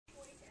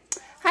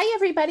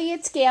everybody,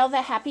 it's Gail,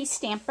 the Happy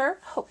Stamper.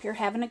 Hope you're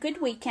having a good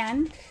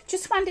weekend.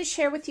 Just wanted to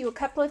share with you a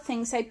couple of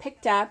things I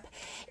picked up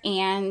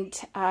and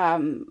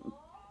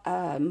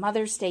a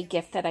Mother's Day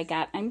gift that I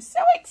got. I'm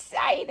so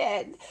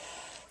excited.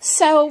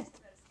 So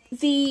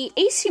the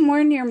AC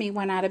Moore near me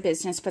went out of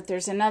business, but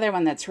there's another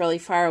one that's really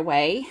far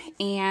away,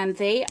 and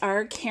they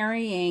are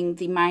carrying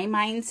the My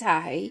Mind's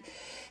Eye.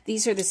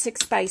 These are the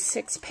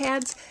 6x6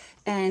 pads,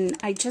 and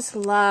I just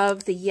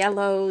love the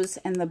yellows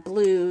and the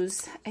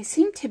blues. I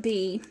seem to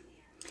be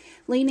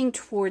leaning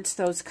towards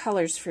those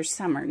colors for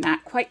summer.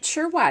 Not quite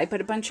sure why,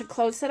 but a bunch of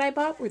clothes that I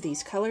bought were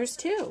these colors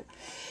too.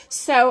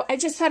 So I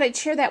just thought I'd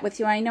share that with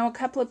you. I know a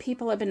couple of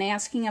people have been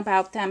asking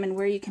about them and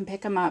where you can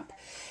pick them up.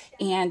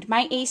 And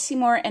my AC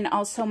Moore and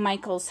also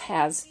Michael's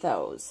has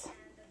those.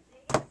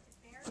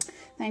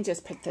 I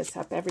just picked this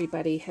up.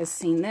 Everybody has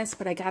seen this,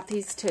 but I got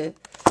these to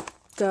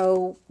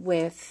go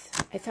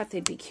with, I thought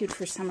they'd be cute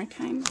for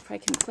summertime, if I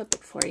can flip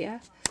it for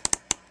you.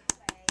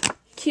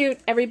 Cute,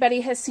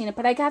 everybody has seen it,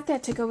 but I got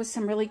that to go with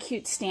some really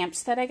cute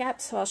stamps that I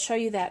got, so I'll show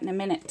you that in a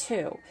minute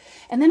too.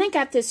 And then I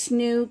got this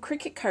new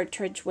Cricut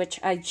cartridge, which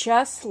I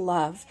just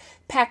love,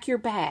 Pack Your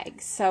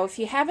Bag. So if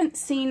you haven't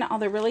seen all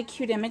the really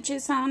cute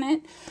images on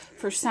it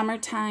for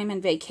summertime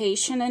and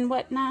vacation and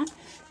whatnot,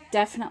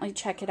 definitely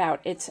check it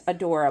out. It's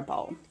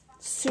adorable.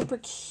 Super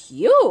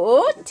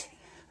cute,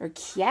 or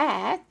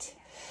cat.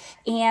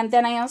 And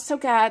then I also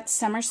got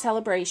Summer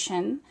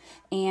Celebration,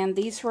 and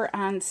these were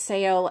on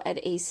sale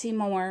at AC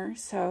Moore,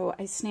 so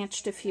I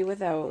snatched a few of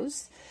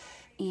those.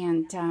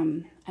 And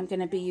I'm going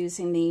to be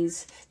using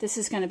these. This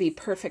is going to be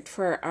perfect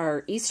for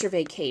our Easter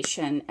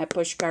vacation at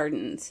Busch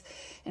Gardens.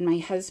 And my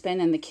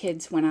husband and the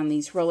kids went on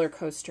these roller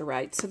coaster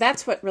rides. So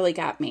that's what really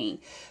got me.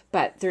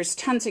 But there's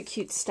tons of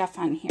cute stuff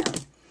on here.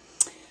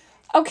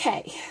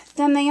 Okay,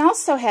 then they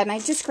also had, and I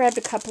just grabbed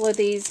a couple of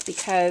these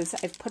because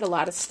I've put a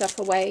lot of stuff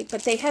away,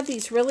 but they had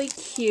these really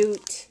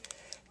cute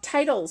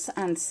titles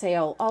on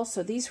sale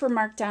also. These were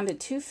marked down to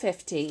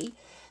 $2.50.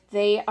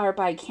 They are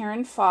by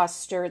Karen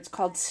Foster. It's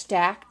called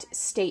Stacked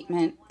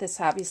Statement.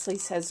 This obviously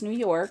says New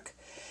York.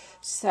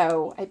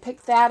 So I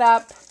picked that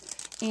up,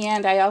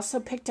 and I also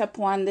picked up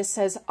one that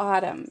says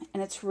Autumn,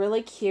 and it's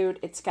really cute.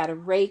 It's got a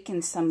rake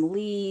and some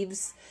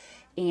leaves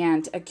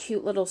and a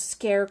cute little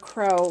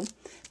scarecrow,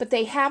 but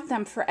they have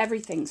them for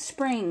everything: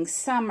 spring,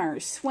 summer,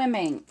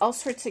 swimming, all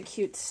sorts of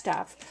cute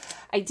stuff.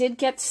 I did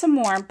get some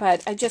more,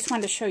 but I just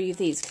wanted to show you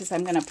these because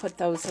I'm going to put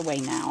those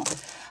away now.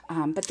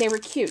 But they were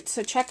cute,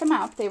 so check them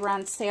out. They were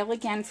on sale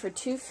again for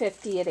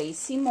 $2.50 at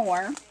AC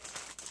Moore.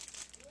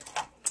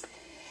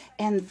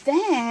 And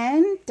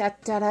then,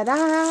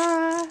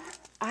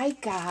 I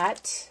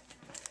got,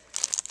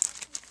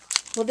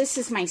 well, this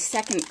is my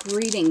second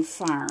Greeting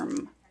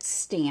Farm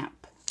stamp.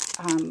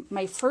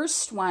 My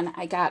first one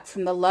I got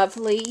from the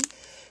lovely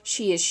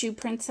She Is Shoe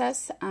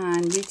Princess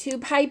on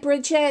YouTube. Hi,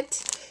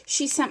 Bridget.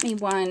 She sent me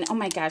one. Oh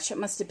my gosh, it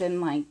must have been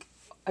like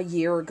a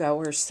year ago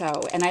or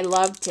so. And I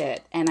loved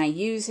it. And I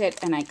use it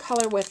and I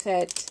color with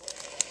it.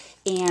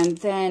 And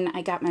then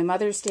I got my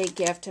Mother's Day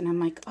gift and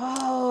I'm like,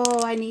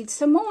 oh, I need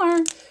some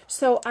more.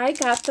 So I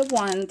got the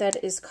one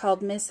that is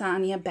called Miss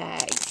Anya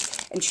Bags.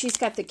 And she's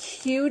got the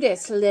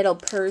cutest little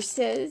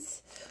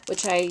purses,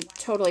 which I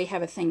totally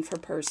have a thing for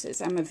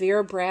purses. I'm a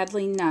Vera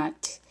Bradley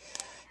nut,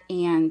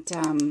 and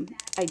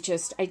I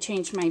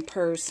change my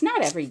purse,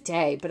 not every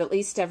day, but at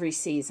least every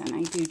season.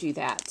 I do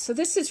that. So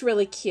this is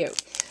really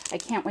cute. I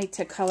can't wait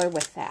to color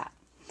with that.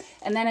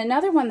 And then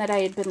another one that I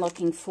had been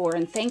looking for,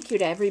 and thank you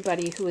to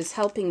everybody who is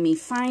helping me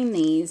find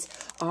these,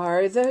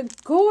 are the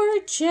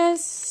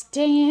Gorgeous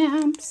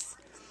stamps.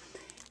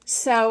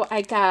 So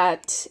I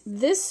got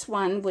this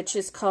one, which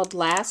is called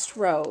Last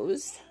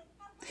Rose.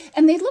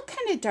 And they look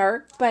kind of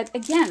dark, but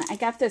again, I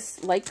got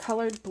this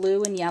light-colored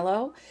blue and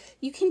yellow.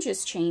 You can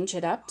just change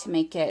it up to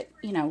make it,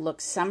 you know, look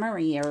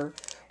summery or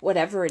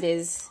whatever it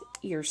is,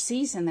 your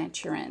season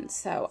that you're in.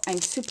 So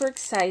I'm super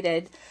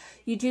excited.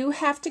 You do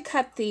have to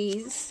cut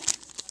these.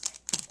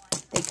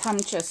 They come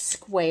just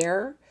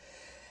square,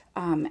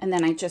 and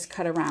then I just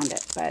cut around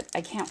it, but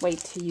I can't wait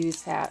to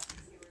use that.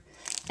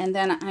 And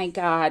then I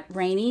got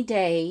Rainy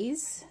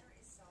Days.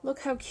 Look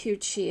how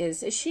cute she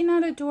is. Is she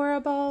not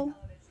adorable?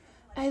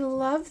 I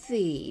love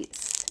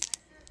these.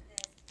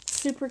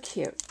 Super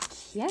cute.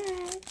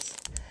 Yes.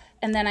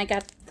 And then I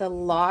got the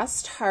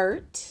Lost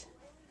Heart.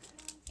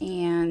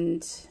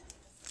 And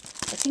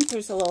I think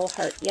there's a little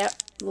heart. Yep,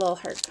 a little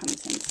heart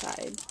comes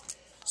inside.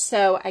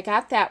 So I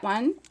got that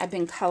one. I've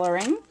been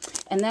coloring.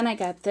 And then I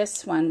got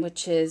this one,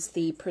 which is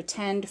the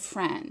Pretend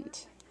Friend.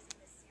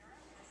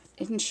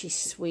 Isn't she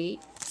sweet?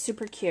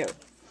 Super cute.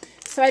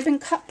 So I've been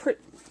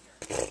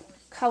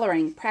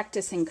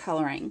practicing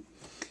coloring.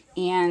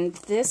 And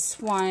this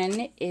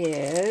one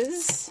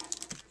is,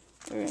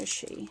 where is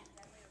she?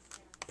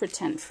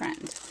 Pretend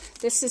Friend.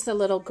 This is the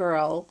little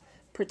girl,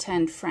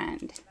 Pretend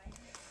Friend.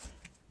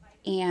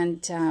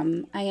 And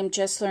I am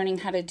just learning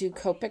how to do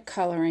Copic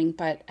coloring,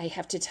 but I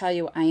have to tell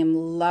you, I am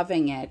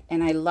loving it.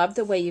 And I love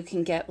the way you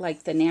can get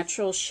like the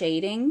natural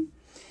shading,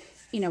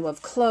 you know,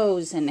 of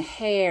clothes and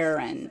hair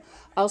and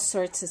all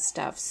sorts of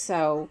stuff.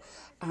 So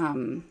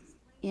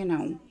you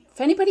know,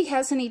 if anybody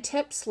has any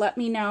tips, let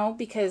me know,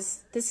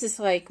 because this is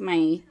like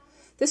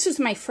this was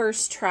my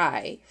first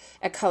try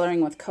at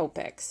coloring with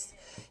Copics.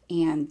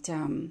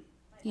 And,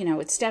 you know,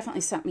 it's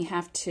definitely something you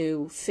have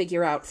to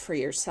figure out for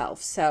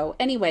yourself. So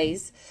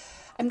anyways,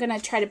 I'm going to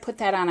try to put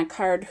that on a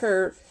card.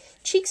 Her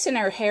cheeks and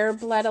her hair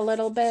bled a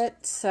little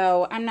bit,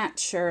 so I'm not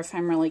sure if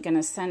I'm really going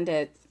to send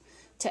it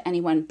to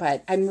anyone,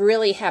 but I'm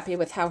really happy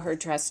with how her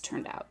dress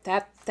turned out.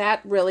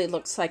 That really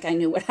looks like I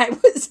knew what I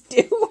was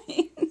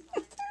doing.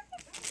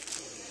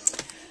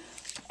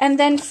 And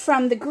then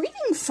from the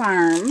greeting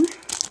farm,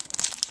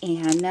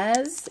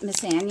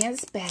 Miss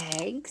Anya's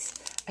bags,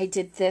 I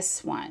did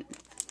this one.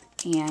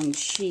 And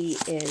she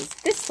is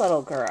this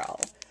little girl.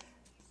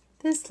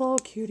 This little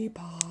cutie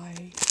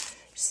pie.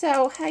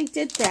 So I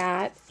did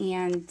that.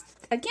 And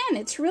again,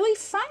 it's really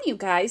fun, you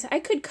guys. I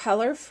could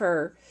color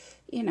for,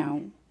 you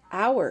know,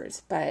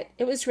 hours, but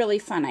it was really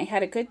fun. I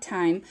had a good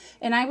time.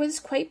 And I was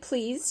quite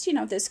pleased. You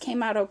know, this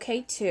came out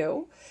okay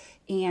too.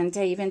 And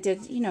I even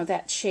did, you know,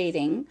 that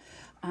shading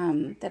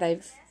that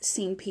I've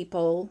seen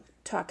people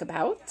talk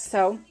about.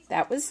 So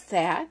that was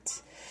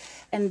that.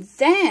 And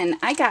then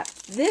I got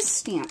this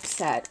stamp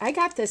set. I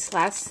got this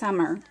last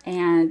summer,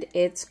 and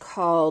it's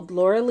called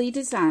Laura Lee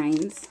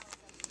Designs.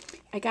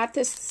 I got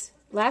this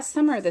last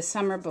summer or the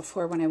summer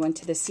before when I went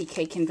to the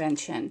CK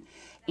convention.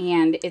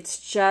 And it's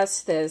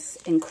just this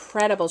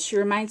incredible, she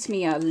reminds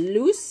me of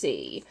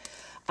Lucy,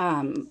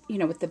 you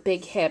know, with the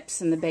big hips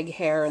and the big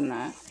hair and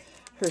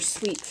her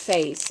sweet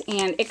face.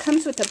 And it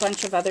comes with a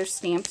bunch of other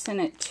stamps in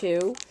it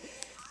too.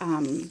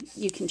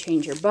 You can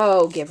change your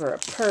bow, give her a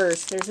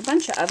purse. There's a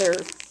bunch of other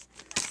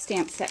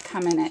stamps that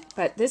come in it.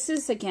 But this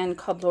is, again,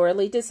 called Laura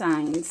Lee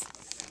Designs.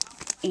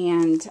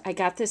 And I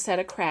got this at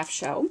a craft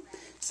show.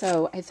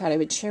 So I thought I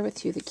would share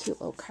with you the cute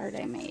little card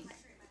I made.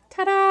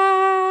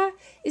 Ta-da!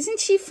 Isn't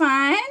she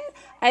fun?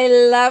 I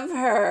love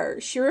her.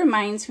 She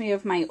reminds me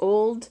of my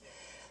old,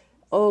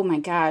 oh my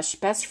gosh,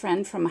 best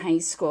friend from high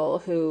school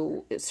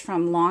who is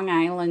from Long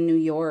Island, New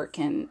York.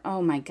 And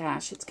oh my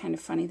gosh, it's kind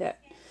of funny that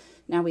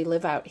now we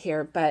live out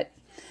here. But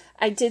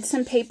I did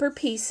some paper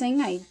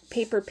piecing. I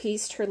paper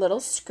pieced her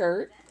little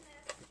skirt.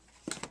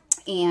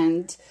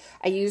 And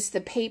I used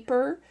the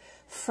paper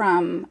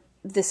from,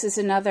 this is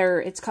another,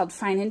 it's called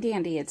Fine and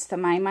Dandy. It's the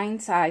My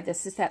Mind's Eye.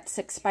 This is that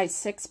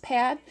 6x6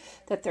 pad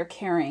that they're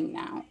carrying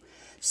now.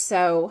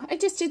 So I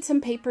just did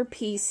some paper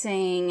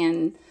piecing,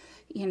 and,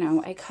 you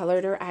know, I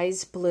colored her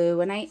eyes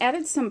blue, and I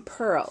added some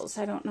pearls.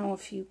 I don't know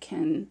if you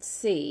can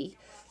see,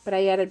 but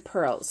I added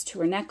pearls to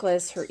her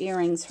necklace, her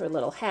earrings, her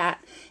little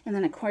hat, and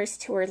then, of course,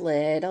 to her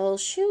little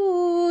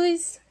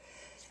shoes.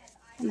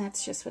 And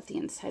that's just what the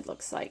inside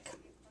looks like.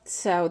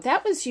 So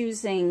that was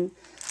using,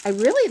 I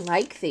really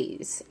like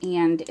these,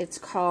 and it's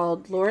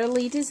called Laura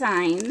Lee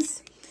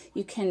Designs.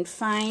 You can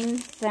find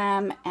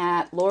them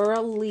at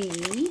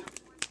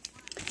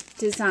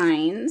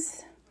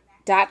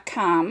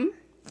lauraleedesigns.com.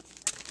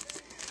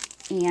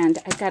 And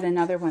I've got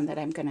another one that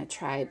I'm going to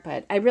try,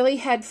 but I really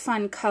had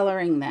fun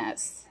coloring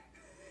this.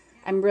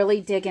 I'm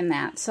really digging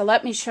that. So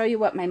let me show you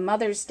what my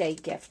Mother's Day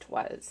gift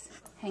was.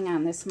 Hang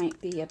on, this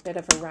might be a bit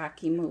of a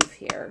rocky move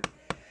here.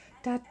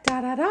 Da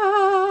da da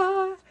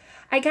da!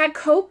 I got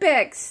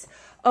Copics.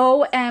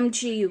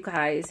 OMG, you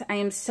guys. I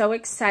am so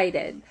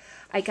excited.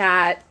 I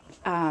got,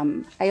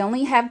 I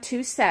only have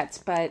 2 sets,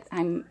 but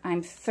I'm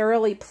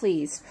thoroughly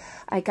pleased.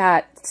 I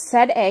got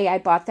set A. I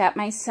bought that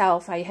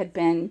myself. I had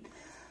been,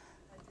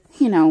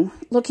 you know,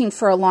 looking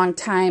for a long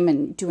time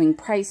and doing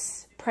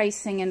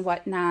pricing and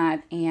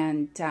whatnot.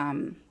 And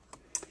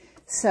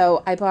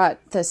so I bought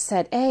the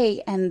set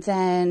A, and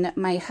then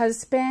my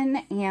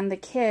husband and the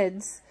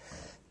kids,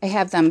 I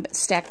have them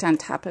stacked on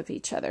top of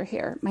each other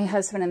here. My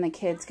husband and the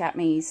kids got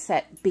me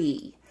set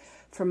B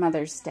for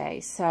Mother's Day.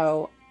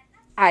 So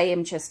I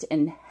am just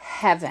in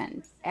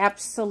heaven,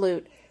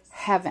 absolute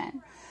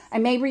heaven. I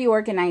may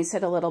reorganize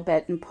it a little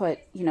bit and put,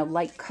 you know,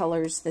 light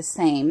colors the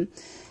same.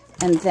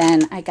 And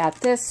then I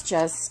got this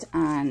just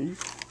on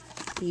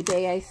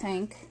eBay, I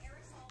think.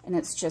 And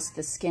it's just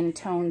the Skin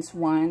Tones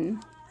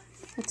one.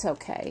 It's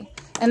okay.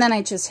 And then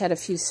I just had a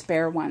few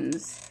spare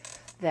ones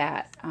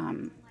that,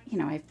 you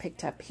know, I've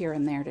picked up here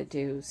and there to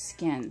do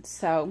skin.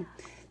 So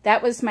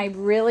that was my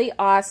really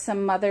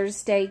awesome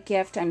Mother's Day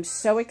gift. I'm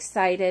so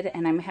excited,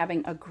 and I'm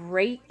having a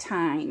great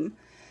time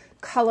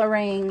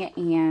coloring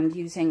and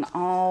using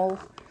all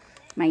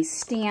my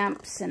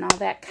stamps and all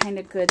that kind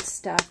of good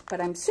stuff. But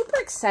I'm super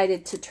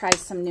excited to try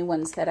some new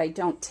ones that I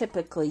don't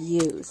typically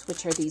use,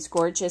 which are these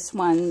gorgeous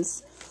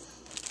ones,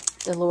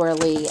 the Laura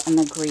Lee and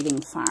the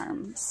Greeting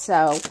Farm.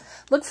 So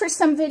look for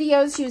some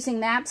videos using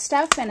that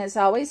stuff. And as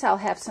always, I'll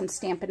have some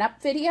Stampin'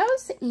 Up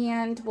videos,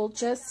 and we'll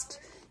just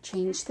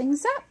change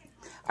things up.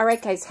 All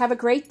right, guys, have a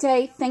great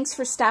day. Thanks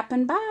for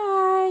stopping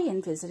by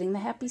and visiting the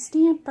Happy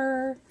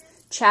Stamper.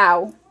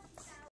 Ciao.